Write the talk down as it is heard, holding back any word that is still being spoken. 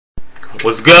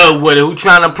What's good with it? Who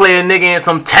trying to play a nigga in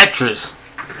some Tetris?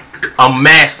 I'm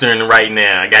mastering right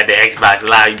now. I got the Xbox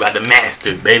Live. You about to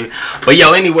master, baby. But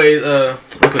yo, anyways,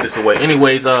 let me put this away.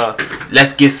 Anyways,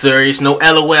 let's get serious. No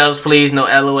LOLs, please. No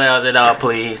LOLs at all,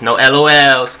 please. No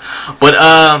LOLs. But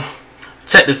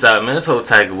check this out, man. This whole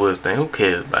Tiger Woods thing. Who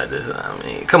cares about this? I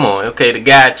mean, come on. Okay, the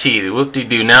guy cheated. What do you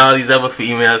do? Now all these other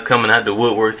females coming out the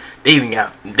woodwork. They even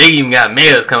got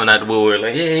males coming out the woodwork.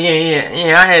 Like,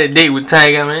 yeah. I had a date with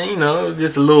Tiger, man. You know,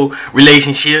 just a little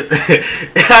relationship.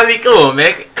 I mean, come on,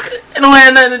 man. It don't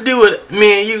have nothing to do with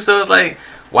me and you. So it's like,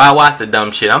 why watch the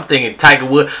dumb shit? I'm thinking Tiger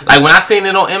Woods. Like when I seen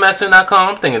it on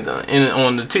MSN.com, I'm thinking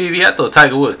on the TV, I thought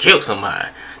Tiger Woods killed somebody.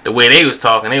 The way they was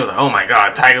talking, they was like, oh my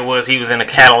God, Tiger Woods, he was in a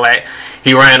Cadillac.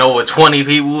 He ran over 20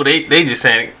 people. They just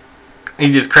saying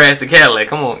he just crashed the Cadillac.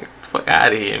 Come on, get the fuck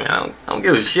out of here, man. I don't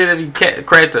give a shit if he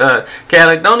crashed the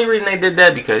Cadillac. The only reason they did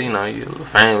that because, you know, you're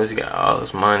famous, you got all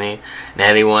this money.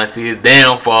 Now they want to see his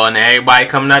downfall. Now everybody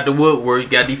coming out the woodwork. You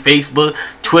got these Facebook,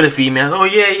 Twitter females. Oh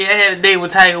yeah, I had a date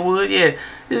with Tiger Woods. Yeah,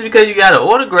 just because you got an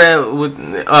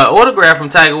autograph from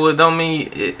Tiger Woods don't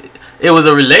mean it was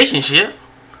a relationship.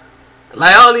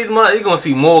 Like all these months, you're gonna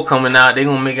see more coming out. They're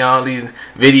gonna make all these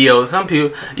videos. Some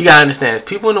people, you gotta understand, there's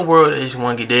people in the world that just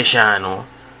wanna get their shine on.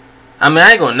 I mean,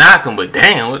 I ain't gonna knock him, but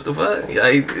damn, what the fuck?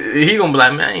 Like, he gonna be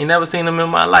like, man, I ain't never seen him in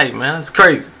my life, man. It's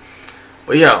crazy.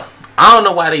 But yo, I don't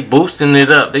know why they boosting it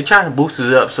up. They trying to boost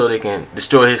it up so they can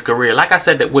destroy his career. Like I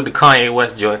said that with the Kanye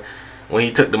West joint when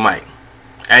he took the mic.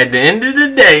 At the end of the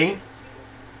day,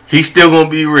 he's still gonna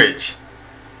be rich.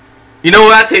 You know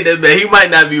what? I take that back. He might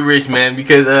not be rich, man,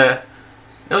 because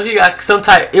no, she got some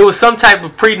type. It was some type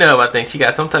of prenup. I think she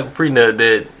got some type of prenup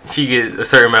that she gets a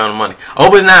certain amount of money.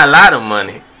 Hope it's not a lot of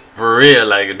money for real.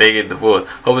 Like if they get divorced,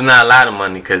 hope it's not a lot of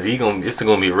money because it's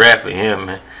gonna be rap for him,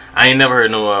 man. I ain't never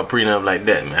heard no prenup like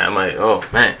that, man. I'm like, oh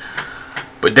man.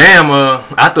 But damn,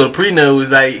 I thought the prenup was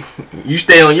like you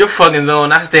stay on your fucking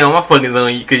zone, I stay on my fucking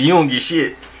zone because you don't get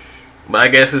shit. But I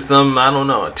guess it's some, I don't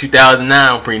know,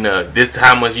 2009 prenup. This is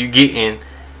how much you getting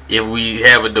if we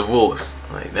have a divorce.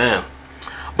 Like damn.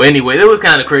 But anyway, it was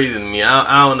kind of crazy to me.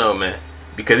 I don't know, man.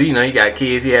 Because, you know, he got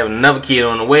kids. He have another kid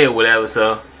on the way or whatever.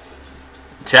 So,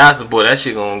 child support, that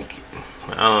shit gonna,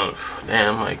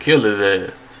 damn, I might kill his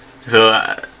ass. So,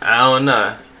 I don't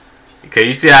know. Because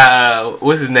you see how,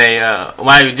 what's his name?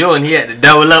 Michael Jordan, he had to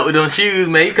double up with them shoes,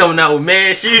 man. He coming out with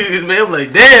mad shoes, man. I'm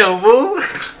like, damn, boo.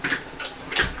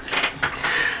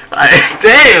 Like,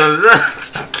 damn, son.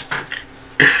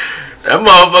 That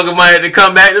motherfucker might have to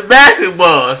come back to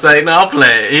basketball. It's like, no, I'm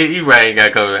playing. He right ain't got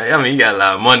to come back. I mean, he got a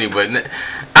lot of money, but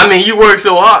I mean, you work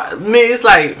so hard. Man, it's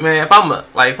like, man, if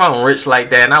I'm rich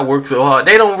like that and I work so hard,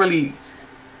 they don't really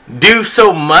do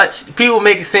so much. People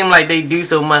make it seem like they do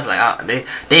so much. Like, oh,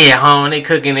 they at home, they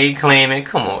cooking, they cleaning.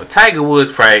 Come on, Tiger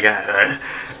Woods probably got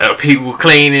people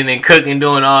cleaning and cooking,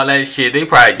 doing all that shit. They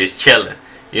probably just chilling.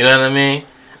 You know what I mean?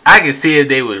 I can see if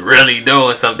they was really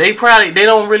doing something. They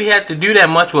don't really have to do that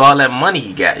much with all that money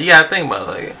he got. You gotta think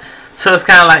about it. Like, so it's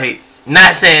kind of like,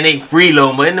 not saying they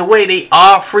freeloading, but in a way they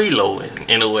are freeloading,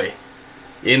 in a way.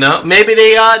 You know? Maybe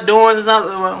they are doing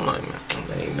something. Well, I'm like, man,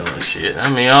 they ain't doing shit. I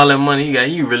mean, all that money you got,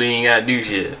 you really ain't gotta do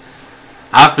shit.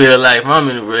 I feel like if I'm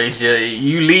in a relationship,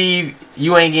 you leave,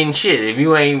 you ain't getting shit. If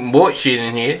you ain't bought shit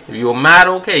in here, if you're a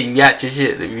model, okay, you got your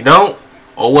shit. If you don't,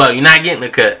 oh well, you're not getting a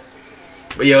cut.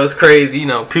 But yo, it's crazy, you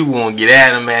know, people won't get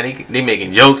at him, man. They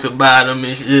making jokes about him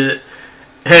and shit.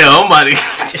 Hell, I'm about to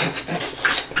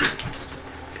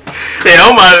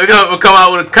come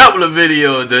out with a couple of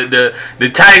videos. The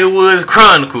Tiger Woods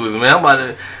Chronicles, man. I'm about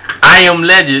to I Am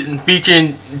Legend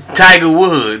featuring Tiger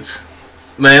Woods.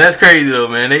 Man, that's crazy though,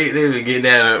 man. They been getting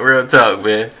that real talk,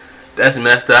 man. That's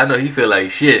messed up. I know he feel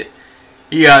like shit.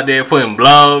 He out there putting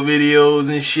blog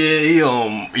videos and shit. He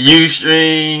on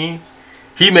Ustream.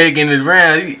 He making his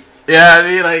round. You know what I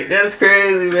mean? Like, that's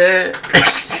crazy, man.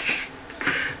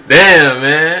 Damn,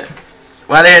 man.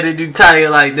 Why they had to do Tiger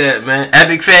like that, man?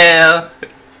 Epic fail.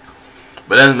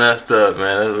 But that's messed up,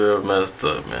 man. That's real messed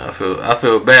up, man. I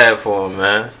feel bad for him,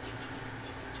 man.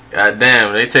 God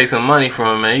damn, they take some money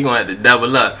from him, man. You gonna have to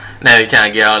double up. Now they trying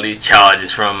to get all these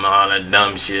charges from him, all that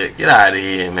dumb shit. Get out of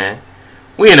here, man.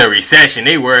 We in a recession.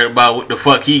 They worried about what the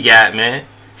fuck he got, man.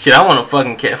 Shit, I want a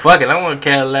fucking fuck it. I want a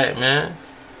Cadillac, man.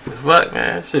 Fuck,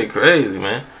 man, shit crazy,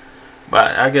 man.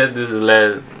 But I guess this is the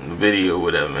last video,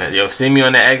 whatever, man. Yo, see me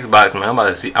on that Xbox, man. I'm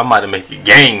about to make a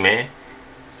gang, man.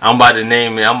 I'm about to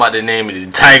name it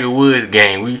the Tiger Woods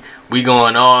gang. We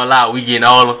going all out. We getting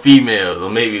all the females,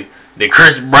 or maybe the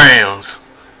Chris Browns.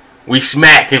 We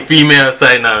smacking females.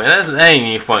 Say no, man. That ain't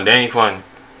even fun. That ain't funny.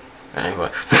 That ain't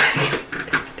funny.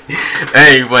 That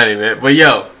ain't funny, man. But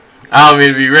yo, I don't mean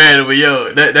to be random, but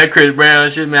yo, that Chris Brown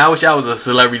shit, man. I wish I was a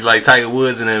celebrity like Tiger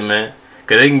Woods and them, man.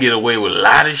 Cause they can get away with a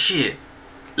lot of shit.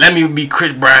 Let me be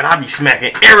Chris Brown. I'll be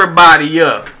smacking everybody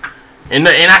up. And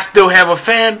I still have a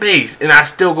fan base. And I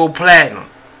still go platinum.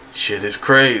 Shit is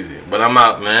crazy. But I'm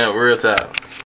out, man. Real time.